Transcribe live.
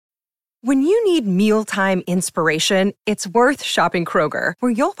When you need mealtime inspiration, it's worth shopping Kroger,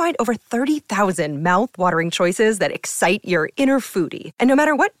 where you'll find over 30,000 mouth-watering choices that excite your inner foodie. And no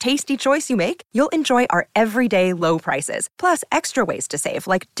matter what tasty choice you make, you'll enjoy our everyday low prices, plus extra ways to save,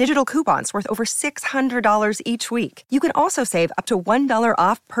 like digital coupons worth over $600 each week. You can also save up to $1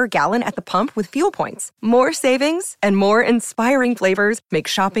 off per gallon at the pump with fuel points. More savings and more inspiring flavors make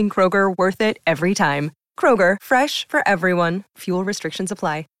shopping Kroger worth it every time. Kroger, fresh for everyone. Fuel restrictions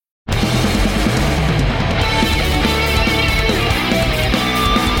apply.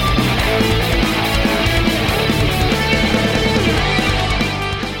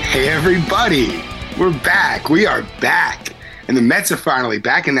 Hey everybody, we're back. We are back. And the Mets are finally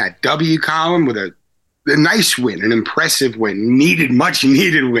back in that W column with a nice win, an impressive win, much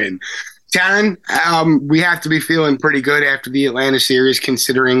needed win. Taryn, we have to be feeling pretty good after the Atlanta series,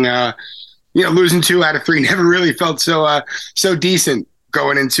 considering losing 2 out of 3 never really felt so decent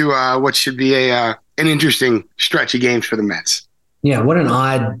going into what should be an interesting stretch of games for the Mets. Yeah, what an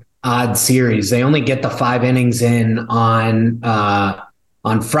odd series. They only get the 5 innings in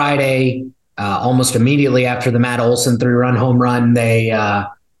on Friday, almost immediately after the Matt Olson 3-run home run. They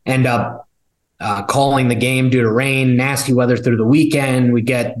end up calling the game due to rain, nasty weather through the weekend. We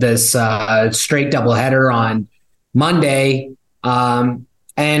get this straight doubleheader on Monday, and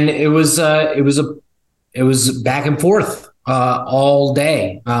it was back and forth all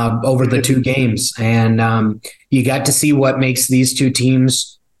day over the 2 games, and you got to see what makes these 2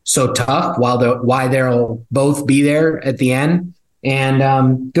 teams so tough. Why they'll both be there at the end.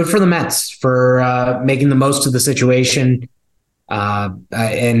 And good for the Mets for making the most of the situation. And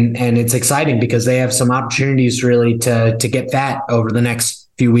it's exciting because they have some opportunities really to get fat over the next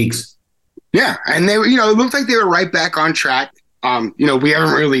few weeks. Yeah. And they, it looked like they were right back on track. We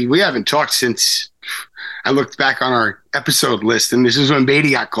haven't talked since I looked back on our episode list, and this is when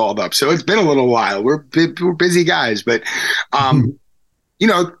Beatty got called up. So it's been a little while. We're busy guys, but,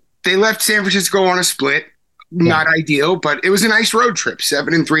 they left San Francisco on a split. Not ideal, but it was a nice road trip.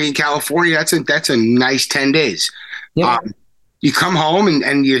 7-3 in California. That's a nice 10 days. Yeah. You come home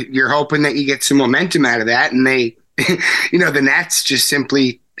and you're hoping that you get some momentum out of that. And they, the Nats just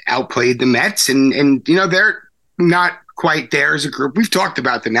simply outplayed the Mets, and they're not quite there as a group. We've talked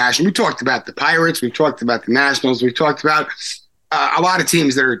about the Nationals. We talked about the Pirates. We've talked about the Nationals. We've talked about a lot of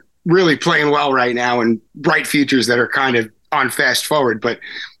teams that are really playing well right now and bright futures that are kind of on fast forward, but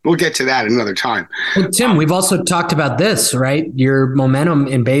we'll get to that another time. Well, Tim, we've also talked about this, right? Your momentum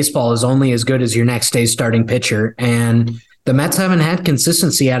in baseball is only as good as your next day's starting pitcher. And the Mets haven't had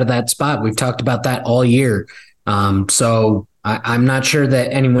consistency out of that spot. We've talked about that all year. So I'm not sure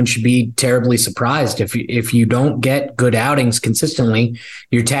that anyone should be terribly surprised if you don't get good outings consistently.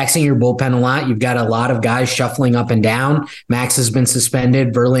 You're taxing your bullpen a lot. You've got a lot of guys shuffling up and down. Max has been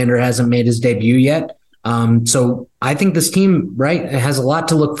suspended. Verlander hasn't made his debut yet. So I think this team, right, has a lot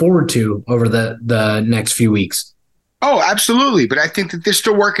to look forward to over the next few weeks. Oh, absolutely. But I think that they're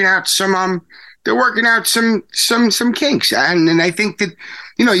still working out some kinks. And I think that,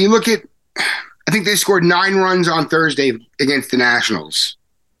 you look at, I think they scored 9 runs on Thursday against the Nationals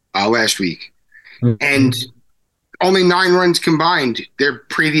last week. Mm-hmm. And only 9 runs combined their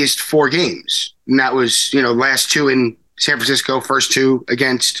previous 4 games. And that was, last 2 in San Francisco, first 2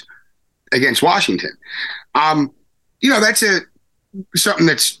 against Washington. That's something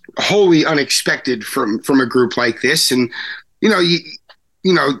that's wholly unexpected from a group like this. And,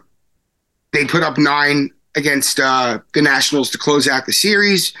 they put up 9 against the Nationals to close out the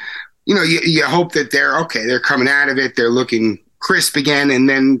series. You hope that they're coming out of it. They're looking crisp again. And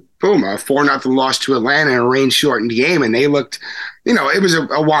then boom, a 4-0 loss to Atlanta in a rain shortened game. And they looked, it was a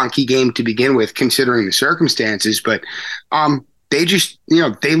wonky game to begin with considering the circumstances, but, they just,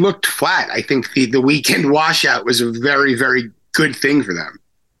 they looked flat. I think the weekend washout was a very, very good thing for them.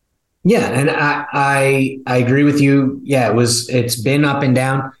 Yeah, and I agree with you. Yeah, it's been up and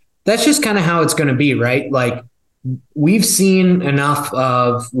down. That's just kind of how it's going to be, right? Like, we've seen enough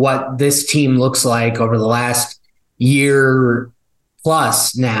of what this team looks like over the last year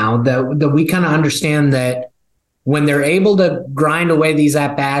plus now that we kind of understand that when they're able to grind away these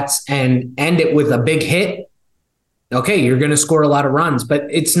at-bats and end it with a big hit, okay, you're going to score a lot of runs, but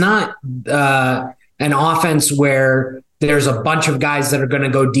it's not an offense where there's a bunch of guys that are going to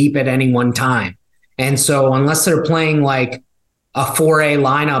go deep at any one time. And so unless they're playing like a 4A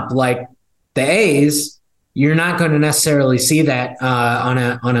lineup like the A's, you're not going to necessarily see that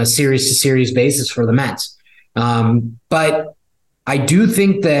on a series-to-series basis for the Mets. But I do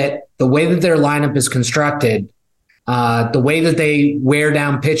think that the way that their lineup is constructed, the way that they wear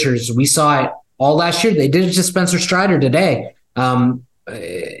down pitchers, we saw it all last year. They did it to Spencer Strider today.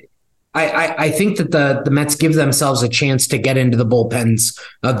 I think that the Mets give themselves a chance to get into the bullpens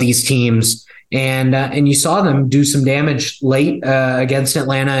of these teams, and you saw them do some damage late against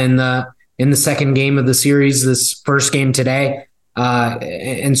Atlanta in the second game of the series, this first game today,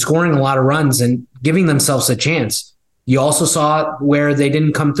 and scoring a lot of runs and giving themselves a chance. You also saw where they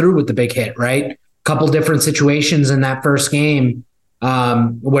didn't come through with the big hit, right? A couple different situations in that first game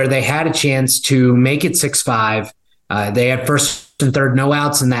where they had a chance to make it 6-5. They had first and third no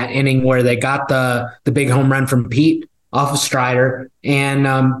outs in that inning where they got the big home run from Pete off of Strider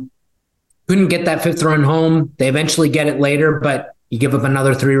and couldn't get that fifth run home. They eventually get it later, but you give up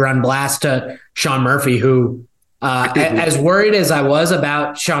another 3-run blast to Sean Murphy, who, as worried as I was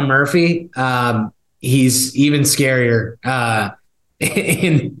about Sean Murphy, he's even scarier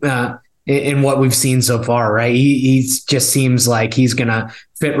in what we've seen so far, right? He just seems like he's going to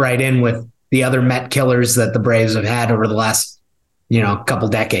fit right in with the other Met killers that the Braves have had over the last, couple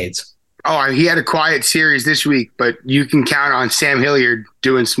decades. Oh, he had a quiet series this week, but you can count on Sam Hilliard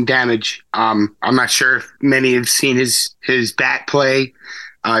doing some damage. I'm not sure if many have seen his bat play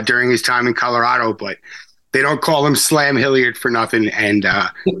during his time in Colorado, but they don't call him Slam Hilliard for nothing. And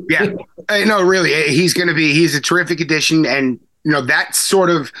no, really, he's a terrific addition. And, that sort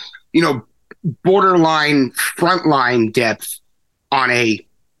of, borderline frontline depth on a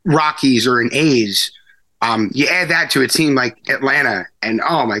Rockies or an A's. You add that to a team like Atlanta, and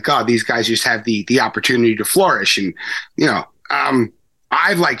oh my God, these guys just have the opportunity to flourish. And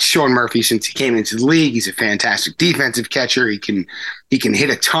I've liked Sean Murphy since he came into the league. He's a fantastic defensive catcher. He can hit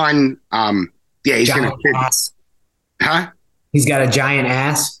a ton. He's going to ass. Huh? He's got a giant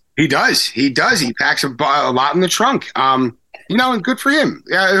ass. He does. He packs a lot in the trunk. And good for him.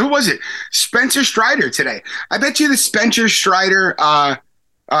 Who was it? Spencer Strider today. I bet you the Spencer Strider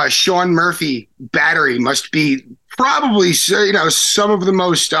Sean Murphy battery must be probably some of the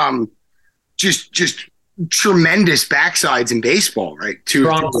most just tremendous backsides in baseball, right?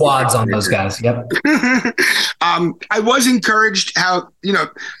 Strong quads on those guys. Yep. I was encouraged how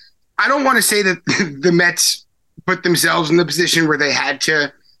I don't want to say that the Mets put themselves in the position where they had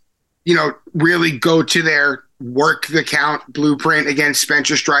to really go to their work the count blueprint against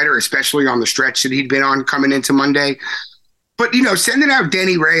Spencer Strider, especially on the stretch that he'd been on coming into Monday. But, sending out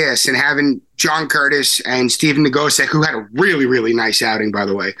Denny Reyes and having John Curtis and Steven Nagosek, who had a really, really nice outing, by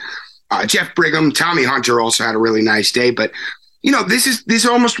the way. Jeff Brigham, Tommy Hunter also had a really nice day. But, this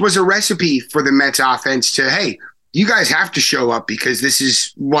almost was a recipe for the Mets offense to, hey, you guys have to show up because this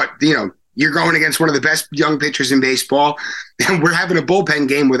is what, you're going against one of the best young pitchers in baseball. And we're having a bullpen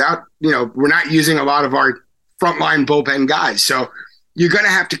game without, we're not using a lot of our frontline bullpen guys. So you're going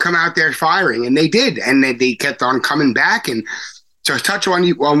to have to come out there firing. And they did. And they kept on coming back. And to touch on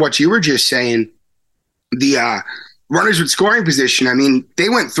what you were just saying, the runners with scoring position, I mean, they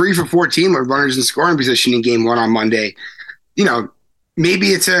went 3 for 14 with runners in scoring position in game 1 on Monday. Maybe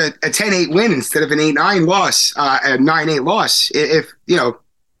it's a 10-8 win instead of an 8-9 loss, a 9-8 loss. If,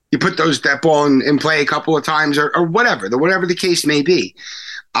 you put that ball in play a couple of times or whatever the case may be.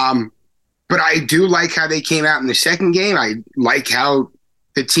 But I do like how they came out in the second game. I like how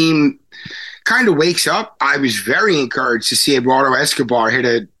the team kind of wakes up. I was very encouraged to see Eduardo Escobar hit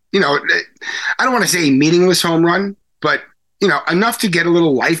a, I don't want to say meaningless home run, but, enough to get a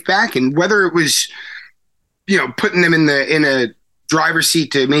little life back. And whether it was, putting them in a driver's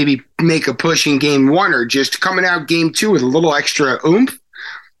seat to maybe make a push in game 1 or just coming out game 2 with a little extra oomph,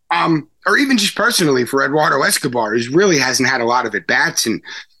 or even just personally for Eduardo Escobar, who really hasn't had a lot of at-bats and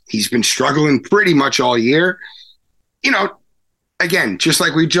he's been struggling pretty much all year. Again, just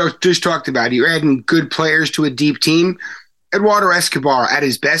like we just talked about, you're adding good players to a deep team. Eduardo Escobar, at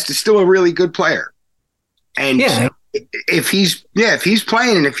his best, is still a really good player. And if he's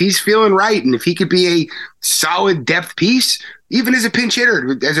playing and if he's feeling right and if he could be a solid depth piece, even as a pinch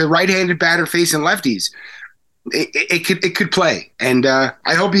hitter, as a right-handed batter facing lefties, it could play. And I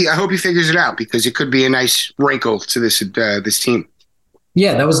hope he figures it out because it could be a nice wrinkle to this team.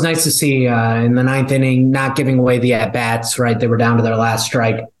 Yeah, that was nice to see in the 9th inning, not giving away the at-bats, right? They were down to their last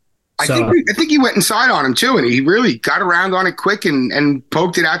strike. So, I think he went inside on him, too, and he really got around on it quick and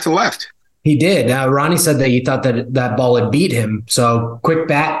poked it out to left. He did. Ronnie said that he thought that ball had beat him. So quick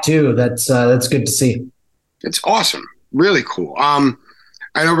bat, too. That's good to see. It's awesome. Really cool. I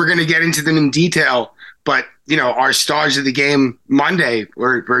know we're going to get into them in detail, but, our stars of the game Monday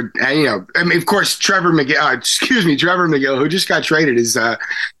were of course, Trevor McGill, who just got traded, is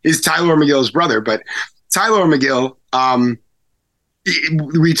Tyler McGill's brother. But Tyler McGill,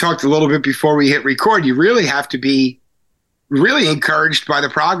 we talked a little bit before we hit record. You really have to be really encouraged by the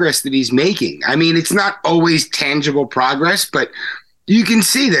progress that he's making. I mean, it's not always tangible progress, but, you can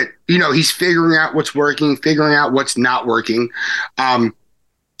see that, he's figuring out what's working, figuring out what's not working.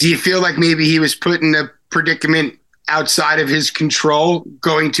 Do you feel like maybe he was put in a predicament outside of his control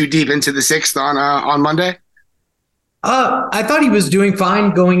going too deep into the sixth on Monday? I thought he was doing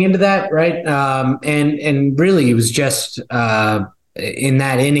fine going into that, right? And really he was just in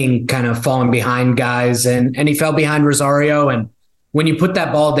that inning kind of falling behind guys, and he fell behind Rosario. And when you put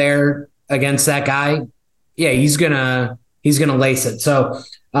that ball there against that guy, yeah, he's gonna lace it. So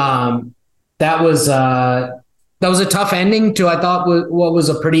that was a tough ending to, I thought, what was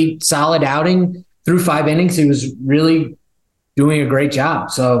a pretty solid outing through 5 innings. He was really doing a great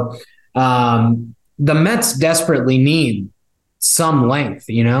job. So the Mets desperately need some length,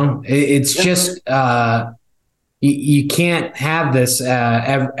 it's just you can't have this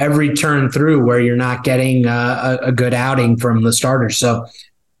every turn through where you're not getting a good outing from the starters. So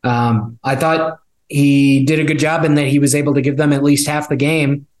I thought he did a good job in that he was able to give them at least half the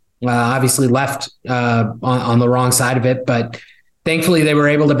game. Obviously left on the wrong side of it, but thankfully they were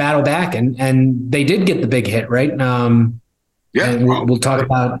able to battle back, and they did get the big hit, right? And we'll talk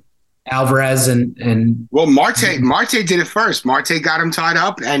about Alvarez and Marte did it first. Marte got him tied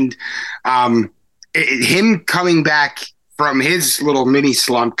up, and him coming back from his little mini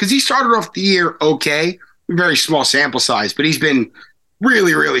slump, because he started off the year okay, very small sample size, but he's been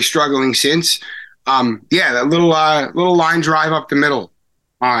really, really struggling since. That little line drive up the middle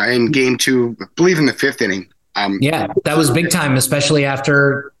in game 2, I believe in the 5th inning. That was big time, especially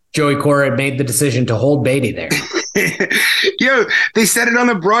after Joey Cora had made the decision to hold Beatty there. They said it on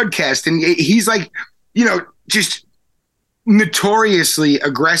the broadcast, and he's like, just notoriously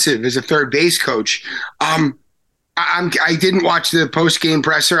aggressive as a third base coach. I didn't watch the post game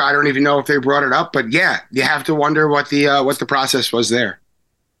presser. I don't even know if they brought it up, but yeah, you have to wonder what the process was there.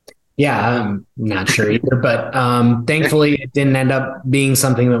 Yeah, I'm not sure either, but thankfully it didn't end up being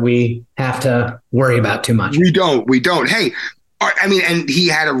something that we have to worry about too much. We don't. Hey, I mean, and he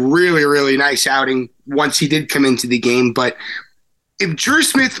had a really, really nice outing once he did come into the game. But if Drew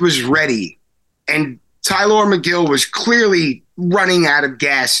Smith was ready and Tyler McGill was clearly running out of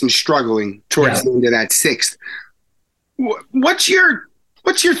gas and struggling towards the end of that 6th, what's your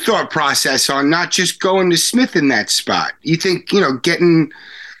thought process on not just going to Smith in that spot? You think, you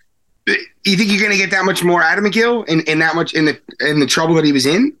think you're going to get that much more out of McGill in that much in the trouble that he was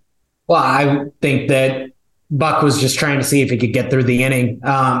in? Well, I think that Buck was just trying to see if he could get through the inning.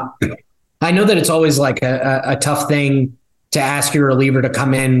 I know that it's always like a tough thing to ask your reliever to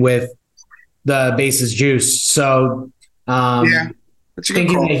come in with the bases juice. So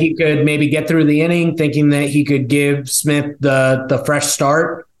thinking that he could maybe get through the inning, thinking that he could give Smith the fresh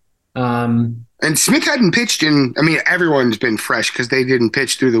start. And Smith hadn't pitched everyone's been fresh because they didn't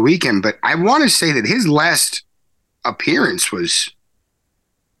pitch through the weekend, but I want to say that his last appearance was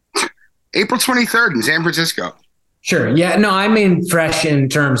April 23rd in San Francisco. Sure. Yeah. No, I mean fresh in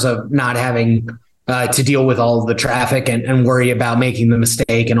terms of not having to deal with all of the traffic and worry about making the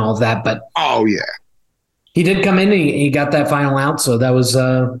mistake and all of that. But he did come in and he got that final out. So that was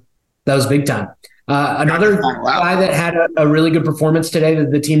big time. Another guy that had a really good performance today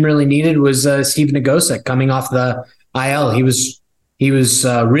that the team really needed was Steven Nagosic coming off the IL. He was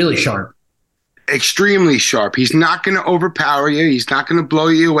really sharp. Extremely sharp. He's not going to overpower you. He's not going to blow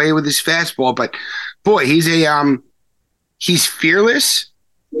you away with his fastball. But boy, he's fearless,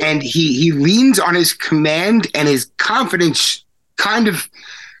 and he leans on his command and his confidence. Kind of,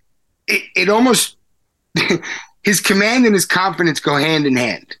 it almost his command and his confidence go hand in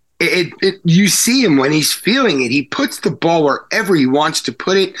hand. You see him when he's feeling it. He puts the ball wherever he wants to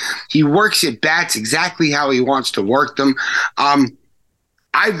put it. He works at bats exactly how he wants to work them.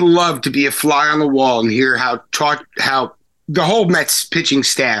 I'd love to be a fly on the wall and hear how the whole Mets pitching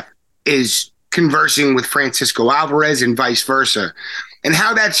staff is conversing with Francisco Alvarez and vice versa, and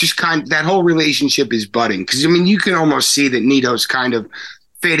how that's just that whole relationship is budding. Because you can almost see that Nito's kind of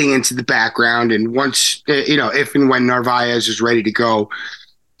fading into the background, and once if and when Narvaez is ready to go.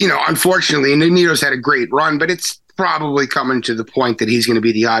 Unfortunately, Nito's had a great run, but it's probably coming to the point that he's going to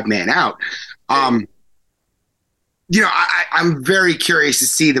be the odd man out. I'm very curious to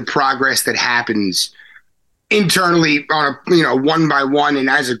see the progress that happens internally on a, one by one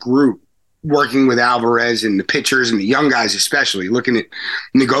and as a group, working with Alvarez and the pitchers and the young guys, especially looking at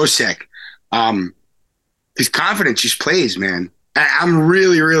Nagosic. His confidence just plays, man. I'm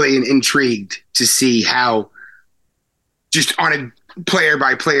really, really intrigued to see how just on a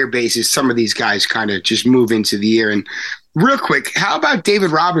player-by-player basis, some of these guys kind of just move into the year. And real quick, how about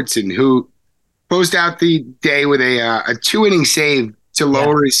David Robertson, who closed out the day with a 2-inning save to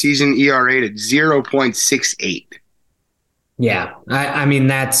lower his season ERA to 0.68? Yeah. I mean,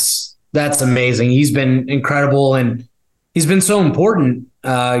 that's amazing. He's been incredible, and he's been so important,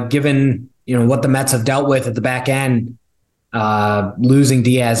 given, what the Mets have dealt with at the back end, losing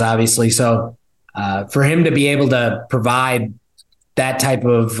Diaz, obviously. So for him to be able to provide that type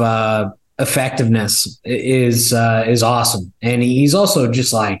of effectiveness is awesome. And he's also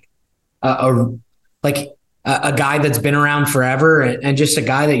just like a guy that's been around forever, and just a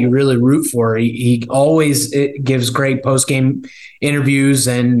guy that you really root for. He always gives great post-game interviews,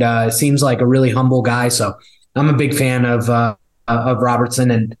 and seems like a really humble guy. So I'm a big fan of Robertson,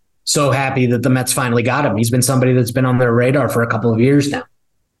 and so happy that the Mets finally got him. He's been somebody that's been on their radar for a couple of years now.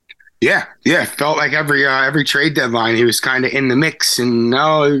 Yeah. Felt like every trade deadline he was kind of in the mix, and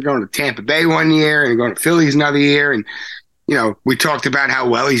you're going to Tampa Bay one year and going to Phillies another year, and we talked about how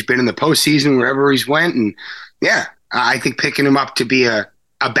well he's been in the postseason wherever he's went, and I think picking him up to be a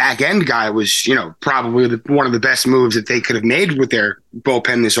back end guy was probably one of the best moves that they could have made with their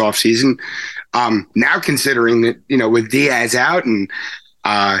bullpen this offseason. Now considering that with Diaz out, and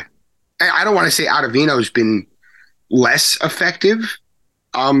I don't want to say Ottavino's been less effective.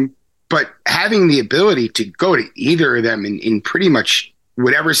 But having the ability to go to either of them in pretty much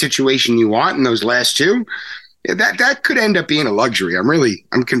whatever situation you want in those last two, that could end up being a luxury.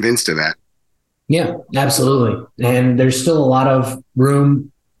 I'm convinced of that. Yeah, absolutely. And there's still a lot of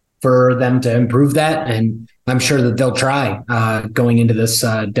room for them to improve that. And I'm sure that they'll try going into this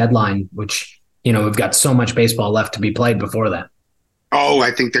deadline, which, we've got so much baseball left to be played before that. Oh,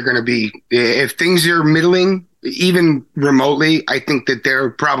 I think they're going to be, if things are middling, even remotely, I think that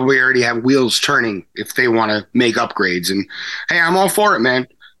they're probably already have wheels turning if they want to make upgrades. And hey, I'm all for it, man.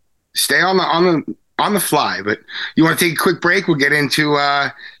 Stay on the fly. But you want to take a quick break? We'll get into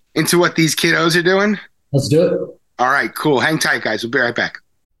what these kiddos are doing. Let's do it. All right, cool. Hang tight, guys. We'll be right back.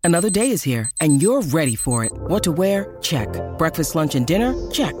 Another day is here, and you're ready for it. What to wear? Check. Breakfast, lunch, and dinner?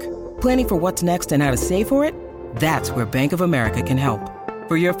 Check. Planning for what's next and how to save for it? That's where Bank of America can help.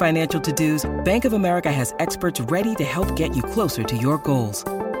 For your financial to-dos, Bank of America has experts ready to help get you closer to your goals.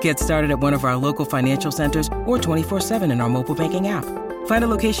 Get started at one of our local financial centers or 24/7 in our mobile banking app. Find a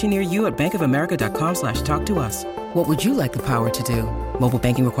location near you at bankofamerica.com/talktous. What would you like the power to do? Mobile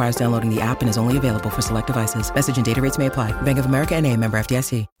banking requires downloading the app and is only available for select devices. Message and data rates may apply. Bank of America NA, member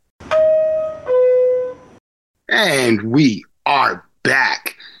FDIC. And we are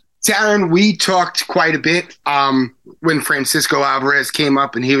back. Darren, we talked quite a bit when Francisco Alvarez came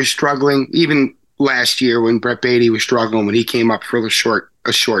up and he was struggling. Even last year when Brett Beatty was struggling when he came up for a short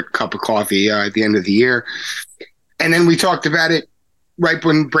cup of coffee at the end of the year. And then we talked about it right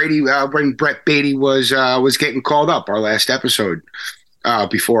when Brett Beatty was getting called up, our last episode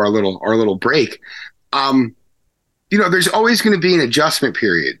before our little break. There's always going to be an adjustment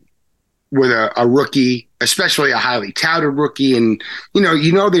period with a rookie, especially a highly touted rookie. And,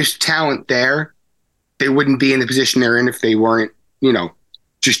 there's talent there. They wouldn't be in the position they're in if they weren't,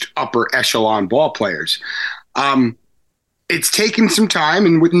 just upper echelon ball players. It's taken some time.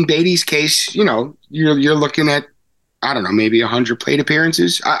 And in Beatty's case, you're looking at, I don't know, maybe 100 plate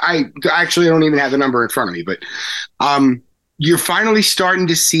appearances. I actually don't even have the number in front of me, but you're finally starting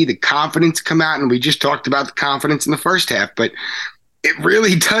to see the confidence come out. And we just talked about the confidence in the first half, but it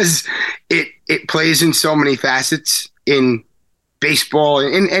really does. It plays in so many facets in baseball,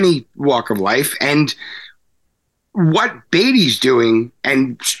 in any walk of life. And what Beatty's doing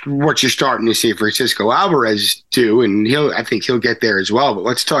and what you're starting to see Francisco Alvarez do, and I think he'll get there as well. But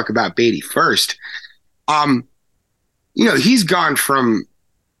let's talk about Beatty first. He's gone from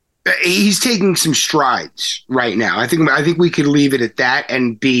he's taking some strides right now. I think we could leave it at that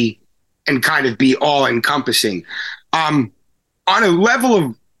and kind of be all encompassing. On a level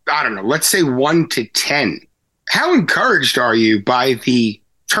of, I don't know, let's say 1 to 10, how encouraged are you by the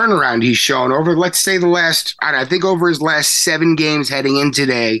turnaround he's shown over, let's say I think over his last 7 games heading into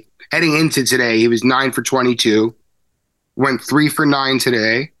today, he was 9 for 22, went 3 for 9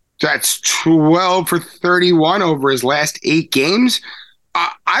 today. That's 12 for 31 over his last 8 games.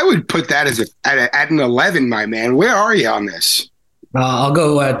 I would put that at an 11, my man. Where are you on this? I'll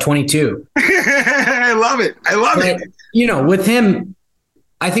go 22. I love it. It. With him,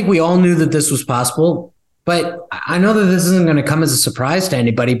 I think we all knew that this was possible, but I know that this isn't going to come as a surprise to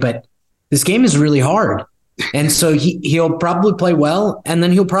anybody, but this game is really hard. And so he'll probably play well, and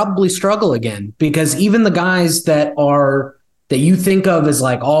then he'll probably struggle again, because even the guys that you think of as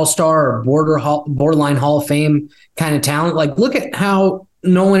like all-star or borderline Hall of Fame kind of talent, like look at how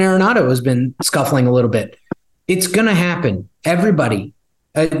Nolan Arenado has been scuffling a little bit. It's going to happen. Everybody,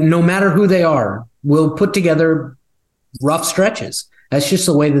 no matter who they are, will put together rough stretches. That's just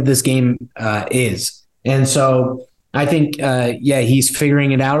the way that this game is. And so I think, he's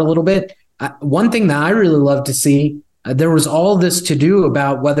figuring it out a little bit. One thing that I really love to see, there was all this to do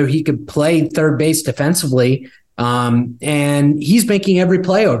about whether he could play third base defensively, and he's making every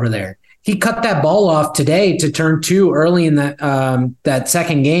play over there. He cut that ball off today to turn 2 early in that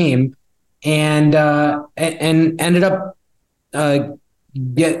second game, and ended up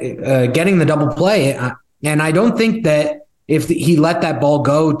getting the double play. And I don't think that if he let that ball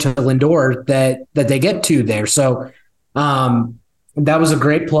go to Lindor that they get 2 there. So that was a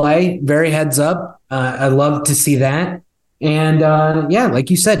great play. Very heads up. I love to see that. And like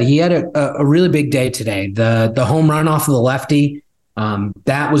you said, he had a really big day today. The home run off of the lefty,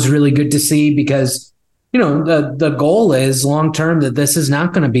 that was really good to see because, the goal is long term that this is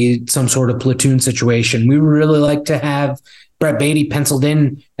not going to be some sort of platoon situation. We would really like to have Brett Baty penciled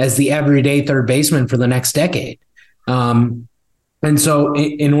in as the everyday third baseman for the next decade. And so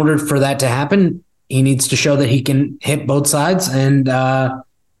in order for that to happen, he needs to show that he can hit both sides, and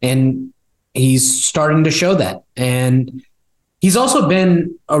he's starting to show that. And he's also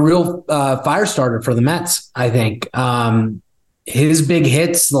been a real fire starter for the Mets, I think. His big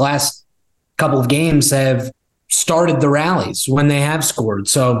hits the last couple of games have started the rallies when they have scored.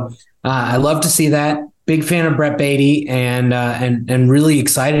 So I love to see that. Big fan of Brett Baty, and really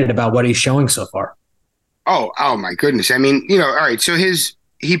excited about what he's showing so far. Oh my goodness. I mean, all right. So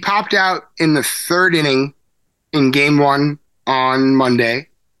he popped out in the 3rd inning in game 1 on Monday.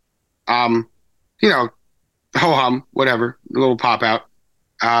 Ho-hum, whatever, a little pop out.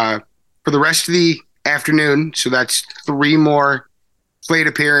 For the rest of the afternoon, so that's 3 more plate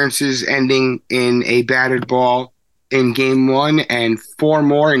appearances ending in a batted ball in game 1 and 4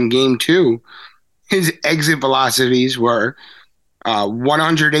 more in game 2. His exit velocities were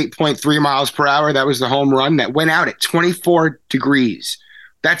 108.3 miles per hour. That was the home run that went out at 24 degrees.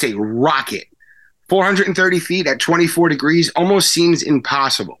 That's a rocket. 430 feet at 24 degrees almost seems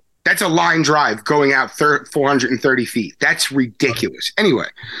impossible. That's a line drive going out 430 feet. That's ridiculous. Anyway,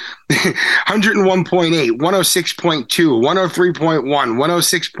 101.8, 106.2, 103.1,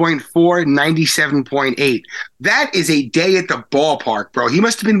 106.4, 97.8. That is a day at the ballpark, bro. He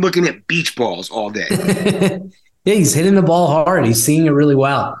must have been looking at beach balls all day. Yeah, he's hitting the ball hard. He's seeing it really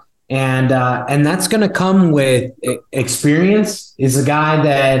well. And that's going to come with experience. He's a guy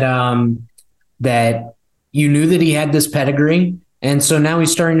that you knew that he had this pedigree. And so now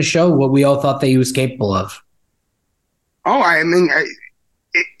he's starting to show what we all thought that he was capable of. Oh, I mean,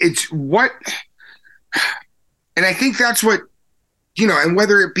 it's what, and I think that's what, and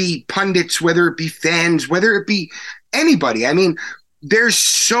whether it be pundits, whether it be fans, whether it be anybody, I mean, there's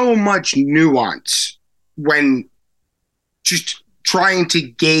so much nuance when just trying to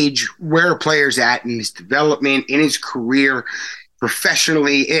gauge where a player's at in his development, in his career,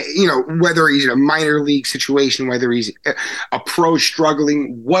 professionally, whether he's in a minor league situation, whether he's a pro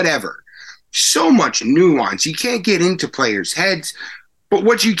struggling, whatever. So much nuance. You can't get into players' heads, but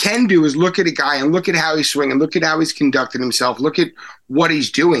what you can do is look at a guy and look at how he's swinging, look at how he's conducting himself, look at what he's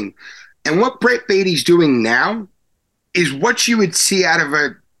doing. And what Brett Baty's doing now is what you would see out of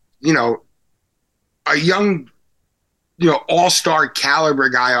a young, all-star caliber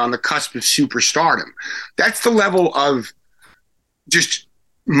guy on the cusp of superstardom. That's the level of just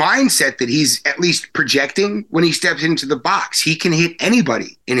mindset that he's at least projecting when he steps into the box. He can hit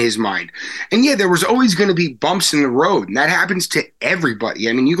anybody in his mind. And yeah, there was always going to be bumps in the road, and that happens to everybody.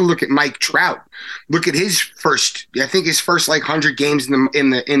 I mean, you can look at Mike Trout. Look at his first 100 games in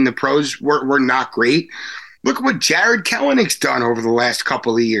the pros were not great. Look at what Jared Kellenick's done over the last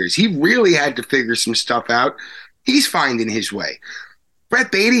couple of years. He really had to figure some stuff out. He's finding his way.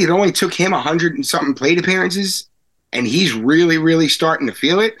 Brett Baty, it only took him 100 and something plate appearances, and he's really, really starting to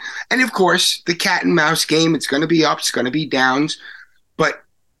feel it. And, of course, the cat and mouse game, it's going to be ups, it's going to be downs. But,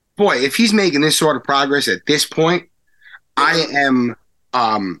 boy, if he's making this sort of progress at this point, I am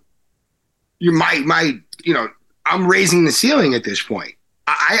I'm raising the ceiling at this point.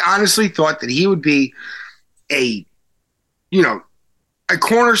 I honestly thought that he would be a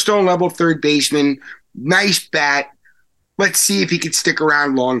cornerstone level third baseman, nice bat. Let's see if he could stick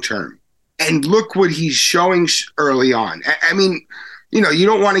around long term. And look what he's showing early on. I mean, you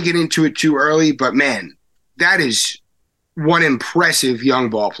don't want to get into it too early, but man, that is one impressive young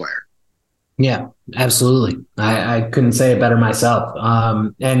ball player. Yeah, absolutely. I couldn't say it better myself.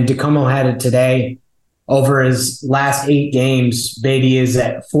 And DeComo had it today. Over his last 8 games, Baty is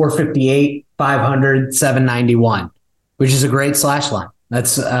at 458, 500, 791, which is a great slash line.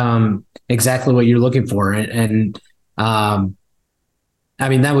 That's exactly what you're looking for. And I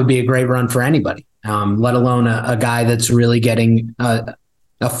mean, that would be a great run for anybody, let alone a guy that's really getting a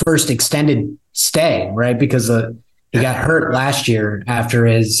first extended stay, right? Because He got hurt last year after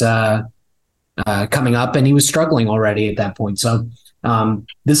his coming up, and he was struggling already at that point. So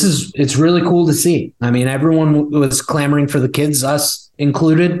it's really cool to see. I mean, everyone was clamoring for the kids, us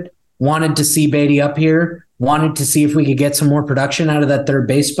included, wanted to see Beatty up here, wanted to see if we could get some more production out of that third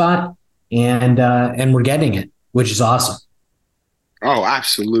base spot, and we're getting it, which is awesome. Oh,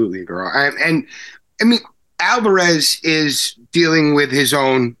 absolutely, girl. And I mean, Alvarez is dealing with his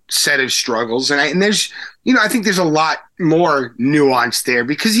own set of struggles, and there's, I think there's a lot more nuance there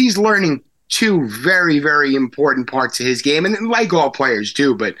because he's learning two very, very important parts of his game, and like all players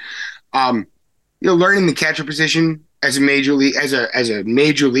do. But learning the catcher position as a major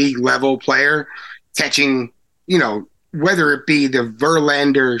league level player, catching, whether it be the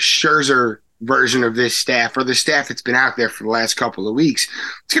Verlander, Scherzer version of this staff or the staff that's been out there for the last couple of weeks,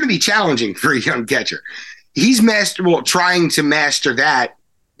 it's going to be challenging for a young catcher. He's trying to master that,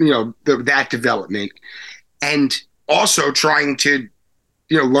 that development, and also trying to,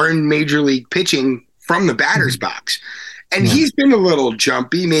 learn major league pitching from the batter's box. And he's been a little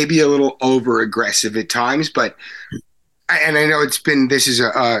jumpy, maybe a little over aggressive at times, but I know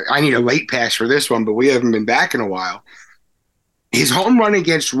I need a late pass for this one, but we haven't been back in a while. His home run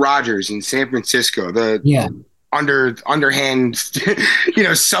against Rogers in San Francisco, underhand,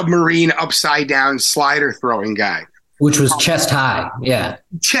 submarine upside down slider throwing guy, which was chest high. Yeah.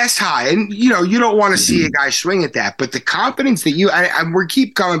 Chest high. And, you don't want to see a guy swing at that, but the confidence that we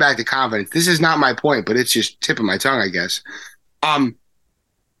keep coming back to confidence. This is not my point, but it's just tip of my tongue, I guess.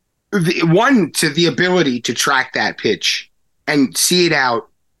 The ability to track that pitch and see it out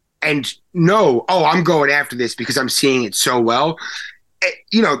and know, I'm going after this because I'm seeing it so well.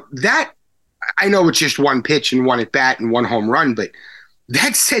 That, I know it's just one pitch and one at bat and one home run, but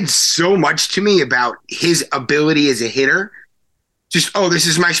that said so much to me about his ability as a hitter. Just, this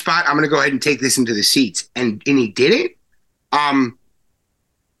is my spot. I'm going to go ahead and take this into the seats. And he did it. I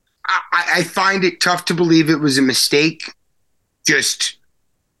find it tough to believe it was a mistake just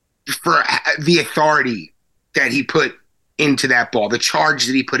for the authority that he put into that ball, the charge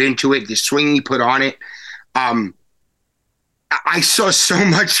that he put into it, the swing he put on it. I saw so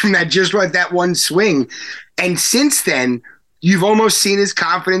much from that, just like that one swing. And since then, you've almost seen his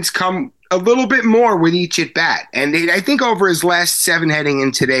confidence come a little bit more with each at bat. And I think over his last 7 heading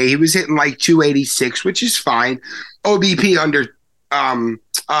in today, he was hitting like 286, which is fine. OBP under,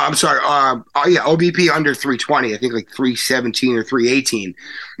 OBP under 320, I think like 317 or 318.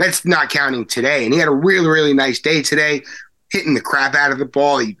 That's not counting today. And he had a really, really nice day today, hitting the crap out of the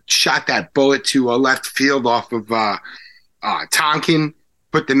ball. He shot that bullet to left field off of Tonkin,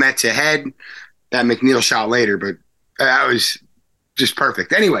 put the Mets ahead. That McNeil shot later, but that was just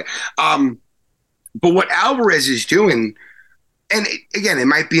perfect. Anyway, but what Alvarez is doing, and again, it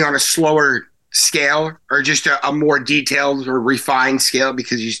might be on a slower scale or just a more detailed or refined scale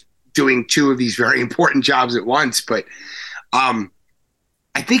because he's doing 2 of these very important jobs at once. But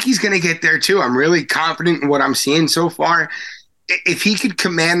I think he's going to get there too. I'm really confident in what I'm seeing so far. If he could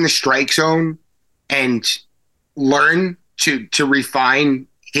command the strike zone and learn to refine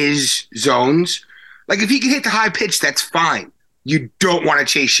his zones, like if he can hit the high pitch, that's fine. You don't want to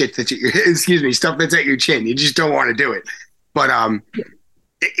chase shit stuff that's at your chin. You just don't want to do it. But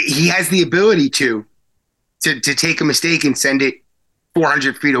he has the ability to take a mistake and send it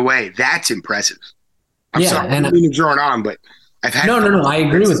 400 feet away. That's impressive. I'm sorry, I didn't mean to drone on, but I've had no. I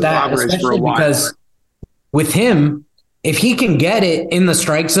agree with that, especially because with him, if he can get it in the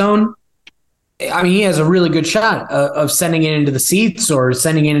strike zone, I mean, he has a really good shot of sending it into the seats or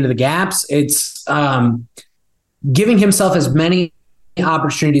sending it into the gaps. It's giving himself as many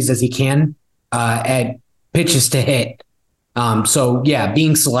opportunities as he can at pitches to hit. So, yeah,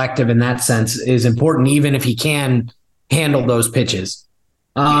 being selective in that sense is important, even if he can handle those pitches.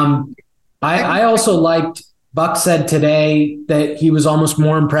 I also liked Buck said today that he was almost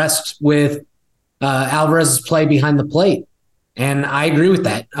more impressed with Alvarez's play behind the plate. And I agree with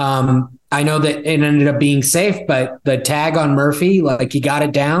that. I know that it ended up being safe, but the tag on Murphy, like he got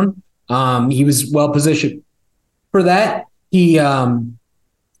it down. He was well positioned for that. He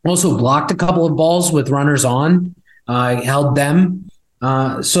also blocked a couple of balls with runners on, held them.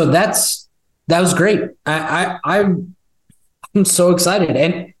 So that was great. I'm so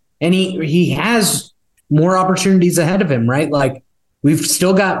excited. And he has more opportunities ahead of him, right? Like we've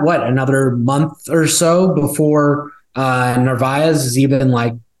still got another month or so before Narvaez is even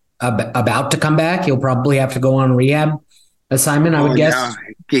like about to come back. He'll probably have to go on rehab assignment, I would guess.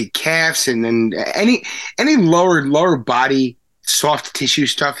 Get calves and then any lower body soft tissue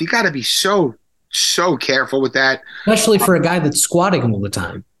stuff. You got to be so careful with that, especially for a guy that's squatting all the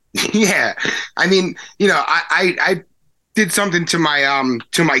time. Yeah, I mean, I did something to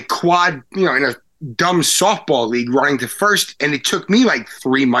my quad, in a dumb softball league running to first, and it took me like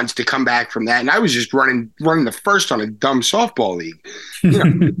 3 months to come back from that, and I was just running the first on a dumb softball league.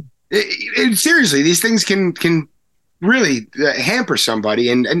 You know, seriously, these things can really hamper somebody,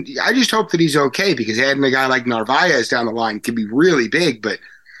 and I just hope that he's okay, because adding a guy like Narvaez down the line could be really big. But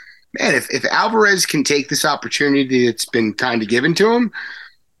man, if Alvarez can take this opportunity that's been kind of given to him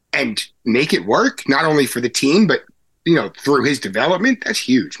and make it work, not only for the team, but through his development, that's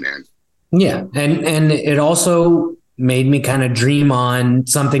huge, man. Yeah. And it also made me kind of dream on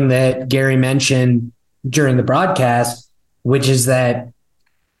something that Gary mentioned during the broadcast, which is that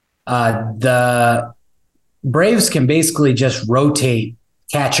the Braves can basically just rotate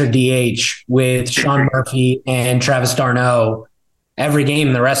catcher DH with Sean Murphy and Travis d'Arnaud every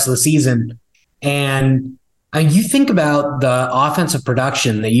game the rest of the season. And you think about the offensive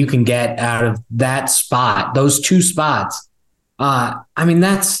production that you can get out of that spot, those two spots. I mean,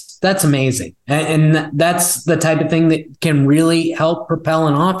 that's amazing. And that's the type of thing that can really help propel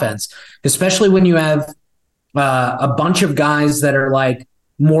an offense, especially when you have a bunch of guys that are like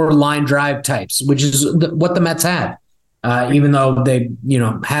more line drive types, which is what the Mets have. Even though they,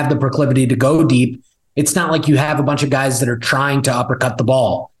 have the proclivity to go deep, it's not like you have a bunch of guys that are trying to uppercut the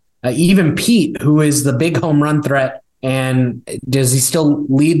ball. Even Pete, who is the big home run threat, and does he still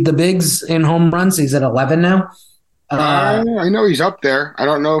lead the bigs in home runs? He's at 11 now. I know he's up there. I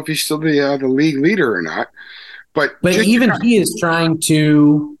don't know if he's still the league leader or not. But even he is trying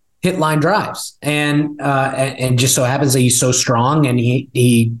to hit line drives, and just so happens that he's so strong and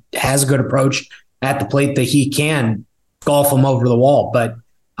he has a good approach at the plate that he can golf him over the wall. But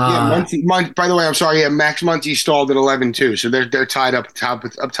by the way, I'm sorry. Yeah, Max Muncy stalled at 11 too, so they're tied up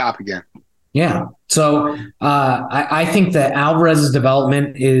top again. Yeah. So I think that Alvarez's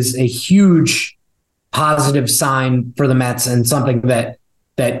development is a huge positive sign for the Mets, and something that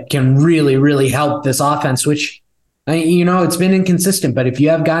can really, really help this offense, which, it's been inconsistent, but if you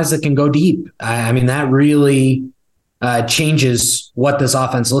have guys that can go deep, I mean, that really changes what this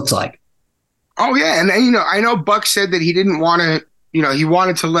offense looks like. Oh yeah. And I know Buck said that he didn't want to, he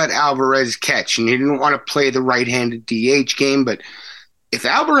wanted to let Alvarez catch, and he didn't want to play the right-handed DH game. But if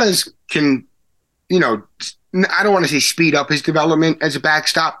Alvarez can, I don't want to say speed up his development as a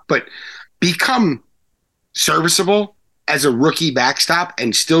backstop, but become serviceable as a rookie backstop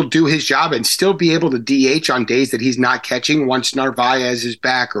and still do his job and still be able to DH on days that he's not catching, once Narvaez is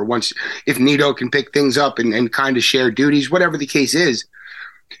back, or if Nito can pick things up and kind of share duties, whatever the case is,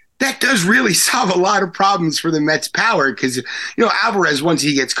 that does really solve a lot of problems for the Mets' power, because, Alvarez, once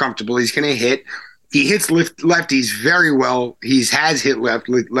he gets comfortable, he's going to hit. He hits lefties very well. He has hit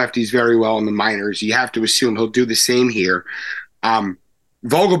lefties very well in the minors. You have to assume he'll do the same here.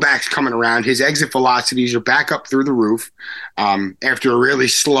 Vogelback's coming around. His exit velocities are back up through the roof after a really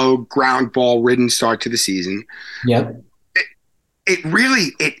slow ground ball ridden start to the season. Yep.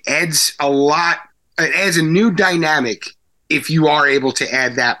 It adds a lot. It adds a new dynamic if you are able to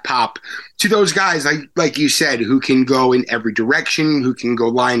add that pop to those guys, like you said, who can go in every direction, who can go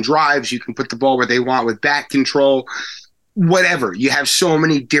line drives, you can put the ball where they want with bat control, whatever. You have so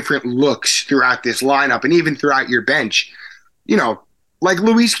many different looks throughout this lineup, and even throughout your bench, like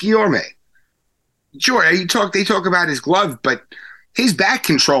Luis Guillorme. Sure, they talk about his glove, but his bat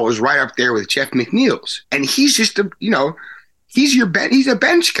control is right up there with Jeff McNeil's, and he's just he's a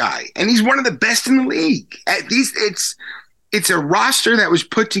bench guy, and he's one of the best in the league. It's a roster that was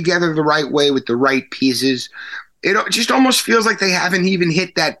put together the right way with the right pieces. It just almost feels like they haven't even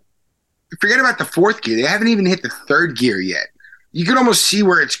hit that. Forget about the fourth gear. They haven't even hit the third gear yet. You can almost see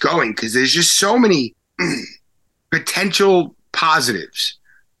where it's going, because there's just so many potential positives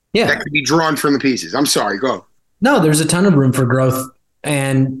that could be drawn from the pieces. I'm sorry, go. No, there's a ton of room for growth.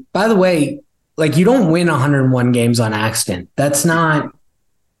 And by the way, like, you don't win 101 games on accident. That's not...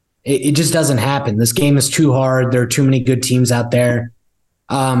 It just doesn't happen. This game is too hard. There are too many good teams out there.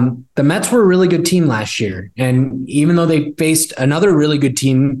 The Mets were a really good team last year. And even though they faced another really good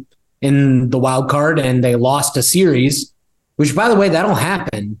team in the wild card and they lost a series, which, by the way, that'll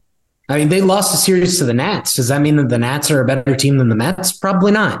happen. I mean, they lost a series to the Nats. Does that mean that the Nats are a better team than the Mets?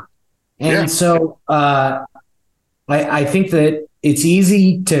 Probably not. And so I think that it's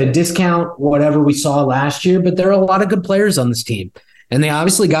easy to discount whatever we saw last year, but there are a lot of good players on this team. And they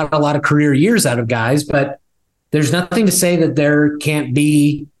obviously got a lot of career years out of guys, but there's nothing to say that there can't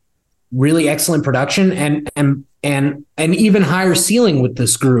be really excellent production and an even higher ceiling with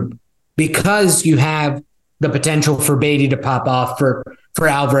this group, because you have the potential for Beatty to pop off, for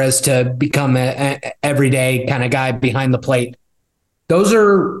Alvarez to become a everyday kind of guy behind the plate. those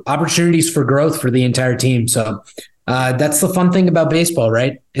are opportunities for growth for the entire team. So that's the fun thing about baseball,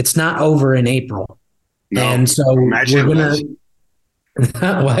 right? It's not over in April. No, and so we're going to,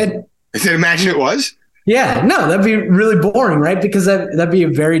 what? I said, imagine it was. Yeah, no, that'd be really boring, right? Because that'd be a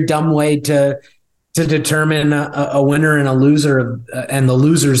very dumb way to determine a winner and a loser and the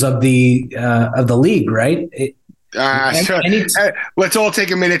losers of the league, right? Let's all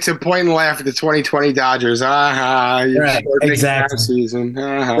take a minute to point and laugh at the 2020 Dodgers. Right, exactly. Season.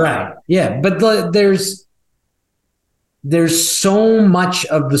 Right, yeah, but there's so much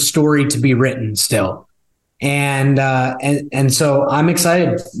of the story to be written still. And so I'm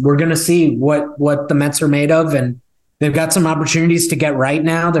excited. We're going to see what the Mets are made of, and they've got some opportunities to get right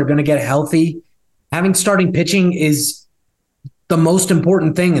now. They're going to get healthy. Having starting pitching is the most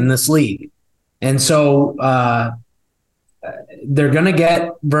important thing in this league. And so they're going to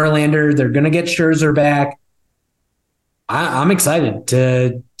get Verlander. They're going to get Scherzer back. I'm excited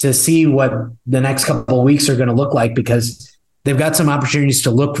to see what the next couple of weeks are going to look like, because they've got some opportunities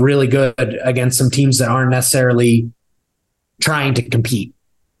to look really good against some teams that aren't necessarily trying to compete.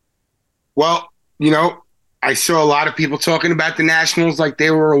 Well, I saw a lot of people talking about the Nationals like they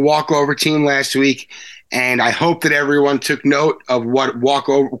were a walkover team last week, and I hope that everyone took note of what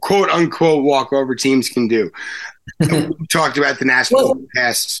quote unquote walkover teams can do. We talked about the Nationals in the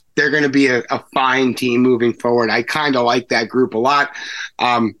past. They're going to be a fine team moving forward. I kind of like that group a lot.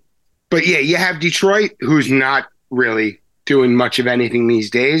 But yeah, you have Detroit, who's not really doing much of anything these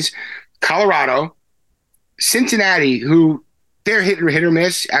days. Colorado, Cincinnati, who they're hit or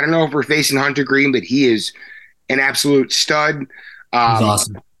miss. I don't know if we're facing Hunter Green, but he is an absolute stud. He's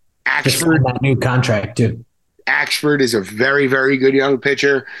awesome. Axford, that new contract too. Axford is a very, very good young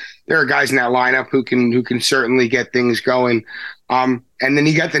pitcher. There are guys in that lineup who can certainly get things going. And then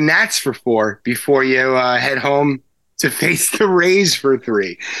you got the Nats for 4 before you head home to face the Rays for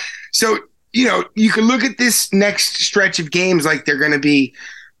 3. So, you can look at this next stretch of games like they're going to be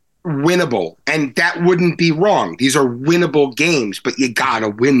winnable, and that wouldn't be wrong. These are winnable games, but you got to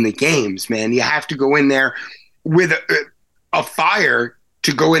win the games, man. You have to go in there with a fire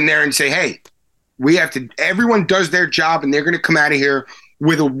to go in there and say, hey, everyone does their job, and they're going to come out of here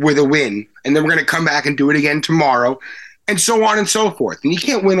with a win, and then we're going to come back and do it again tomorrow, and so on and so forth. And you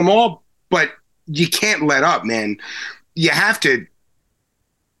can't win them all, but you can't let up, man. You can't,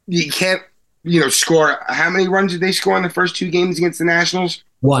 score. How many runs did they score in the first 2 games against the Nationals?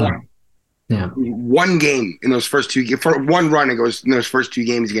 1. Yeah. 1 game in those first 2 games. For 1 run, it goes in those first 2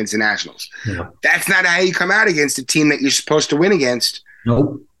 games against the Nationals. Yeah. That's not how you come out against a team that you're supposed to win against.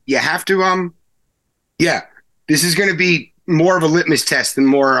 Nope. You have to, this is going to be more of a litmus test than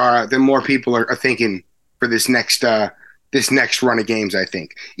more people are thinking for this next run of games, I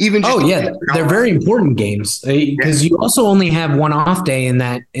think. They're very important games, because you also only have 1 off day in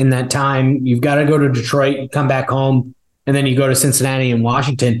that time. You've got to go to Detroit, you come back home, and then you go to Cincinnati and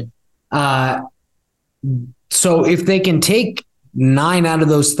Washington. So if they can take 9 out of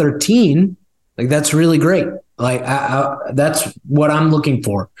those 13, that's really great. That's what I'm looking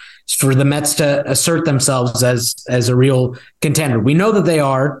for, is for the Mets to assert themselves as a real contender. We know that they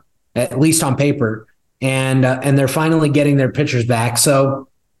are, at least on paper. And they're finally getting their pitchers back. So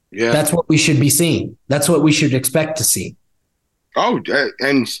that's what we should be seeing. That's what we should expect to see. Oh,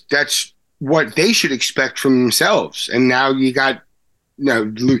 and that's what they should expect from themselves. And now you got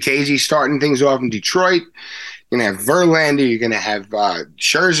Lucchesi starting things off in Detroit. You're going to have Verlander. You're going to have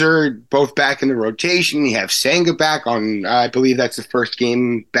Scherzer both back in the rotation. You have Senga back on, I believe that's the first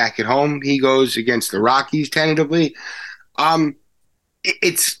game back at home. He goes against the Rockies tentatively.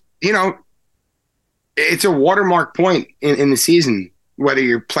 It's a watermark point in the season, whether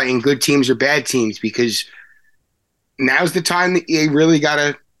you're playing good teams or bad teams, because now's the time that you really got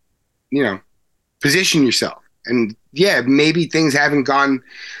to, position yourself. And maybe things haven't gone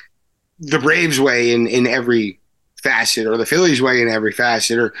the Braves way in every facet, or the Phillies way in every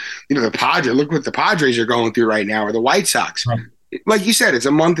facet, or, the Padres. Look what the Padres are going through right now, or the White Sox. Right. Like you said, it's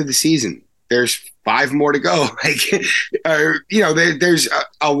a month of the season. There's 5 more to go. There's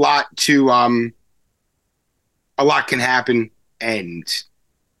a lot to, a lot can happen, and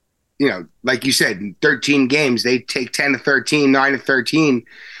like you said, in 13 games, they take 10 to 13, 9 to 13.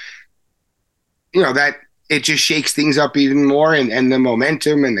 That it just shakes things up even more, and the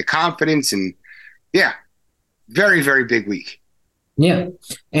momentum and the confidence, and very, very big week. Yeah,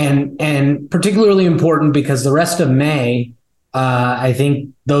 and particularly important because the rest of May, I think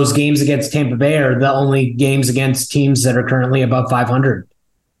those games against Tampa Bay are the only games against teams that are currently above 500.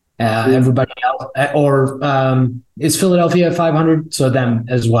 Everybody else, or is Philadelphia at 500? So them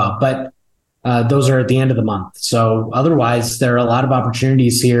as well. But those are at the end of the month. So otherwise, there are a lot of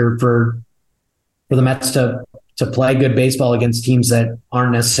opportunities here for the Mets to play good baseball against teams that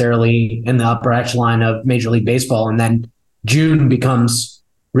aren't necessarily in the upper echelon of Major League Baseball. And then June becomes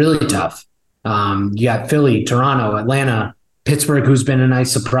really tough. You got Philly, Toronto, Atlanta, Pittsburgh, who's been a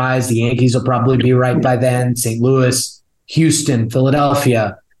nice surprise. The Yankees will probably be right by then. St. Louis, Houston,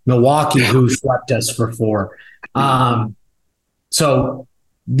 Philadelphia, Milwaukee, who swept us for 4. So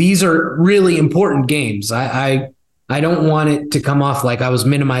these are really important games. I don't want it to come off like I was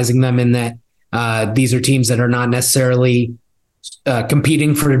minimizing them in that these are teams that are not necessarily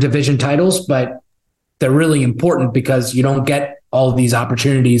competing for division titles, but they're really important because you don't get all of these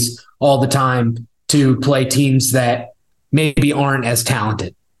opportunities all the time to play teams that maybe aren't as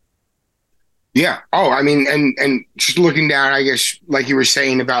talented. Yeah. Oh, I mean, and just looking down, I guess, like you were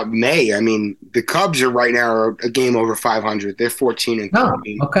saying about May, I mean, the Cubs are right now a game over 500. They're 14-13. Oh,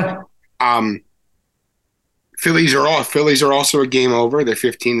 okay. Phillies are also a game over. They're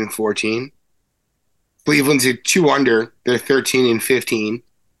 15-14. Cleveland's at 2 under. They're 13-15,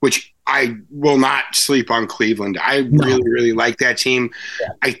 which I will not sleep on Cleveland. I really, really like that team. Yeah.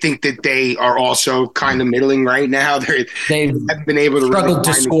 I think that they are also kind of middling right now. They've haven't been able to struggled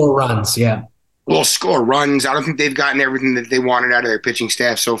to score runs. Yeah. Well, score runs. I don't think they've gotten everything that they wanted out of their pitching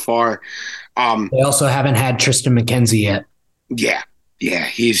staff so far. They also haven't had Tristan McKenzie yet. Yeah. Yeah,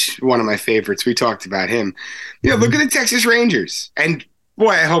 he's one of my favorites. We talked about him. Look at the Texas Rangers. And, boy,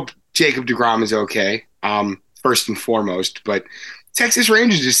 I hope Jacob deGrom is okay, first and foremost. But Texas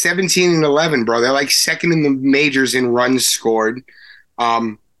Rangers is 17-11, bro. They're like second in the majors in runs scored.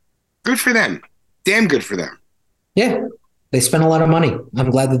 Good for them. Damn good for them. Yeah, they spent a lot of money. I'm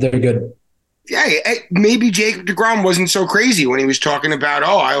glad that they're good. Yeah, maybe Jacob deGrom wasn't so crazy when he was talking about,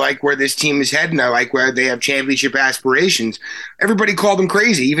 I like where this team is heading. I like where they have championship aspirations. Everybody called him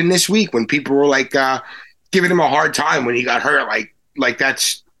crazy, even this week when people were like giving him a hard time when he got hurt. Like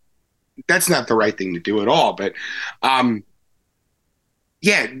that's not the right thing to do at all. But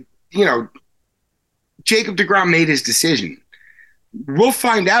Jacob deGrom made his decision. We'll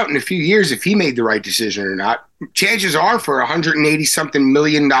find out in a few years if he made the right decision or not. Chances are for $180-something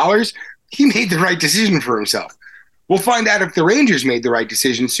million, he made the right decision for himself. We'll find out if the Rangers made the right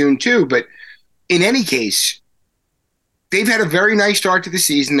decision soon too. But in any case, they've had a very nice start to the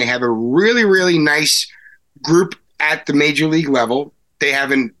season. They have a really, really nice group at the major league level. They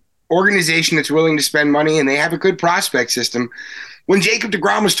have an organization that's willing to spend money, and they have a good prospect system. When Jacob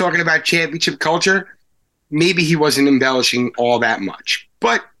deGrom was talking about championship culture, maybe he wasn't embellishing all that much.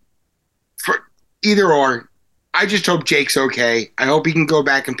 But for either or, I just hope Jake's okay. I hope he can go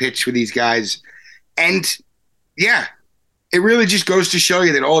back and pitch for these guys. And, yeah, it really just goes to show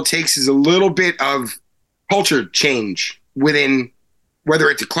you that all it takes is a little bit of culture change within, whether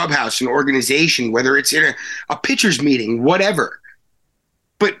it's a clubhouse, an organization, whether it's in a pitcher's meeting, whatever.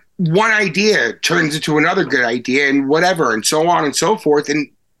 But one idea turns into another good idea and whatever, and so on and so forth. And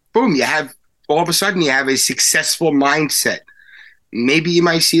boom, all of a sudden you have a successful mindset. Maybe you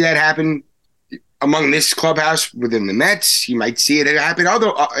might see that happen among this clubhouse within the Mets. You might see it happen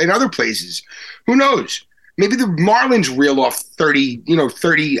in other places. Who knows? Maybe the Marlins reel off 30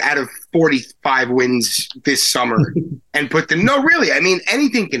 out of 45 wins this summer and put them. No, really. I mean,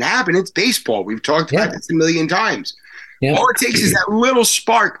 anything can happen. It's baseball. We've talked about this a million times. Yeah. All it takes is that little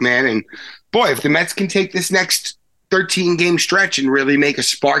spark, man. And boy, if the Mets can take this next 13-game stretch and really make a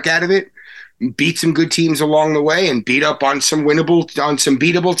spark out of it, beat some good teams along the way and beat up on some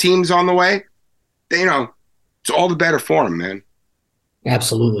beatable teams on the way, it's all the better for them, man.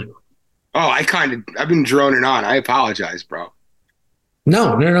 Absolutely. Oh, I've been droning on. I apologize, bro.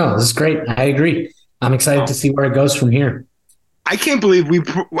 No. This is great. I agree. I'm excited to see where it goes from here. I can't believe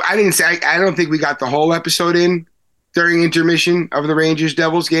I don't think we got the whole episode in during intermission of the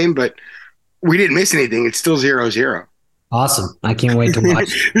Rangers-Devils game, but we didn't miss anything. It's still 0-0. Awesome. I can't wait to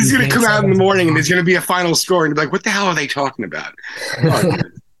watch. This is going to come out in the morning, and there's going to be a final score, and be like, what the hell are they talking about?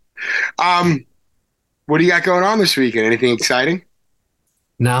 What do you got going on this weekend? Anything exciting?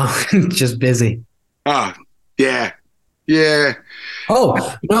 No, just busy. Oh, yeah. Yeah.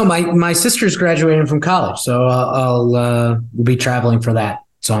 Oh, no, my sister's graduating from college, so we'll be traveling for that.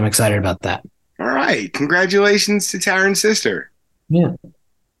 So I'm excited about that. All right. Congratulations to Taryn's sister. Yeah.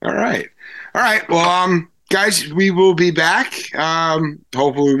 All right. Well, guys, we will be back.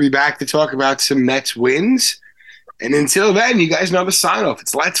 Hopefully we'll be back to talk about some Mets wins. And until then, you guys know the sign off.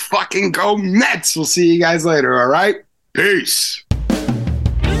 It's let's fucking go Mets. We'll see you guys later. All right. Peace.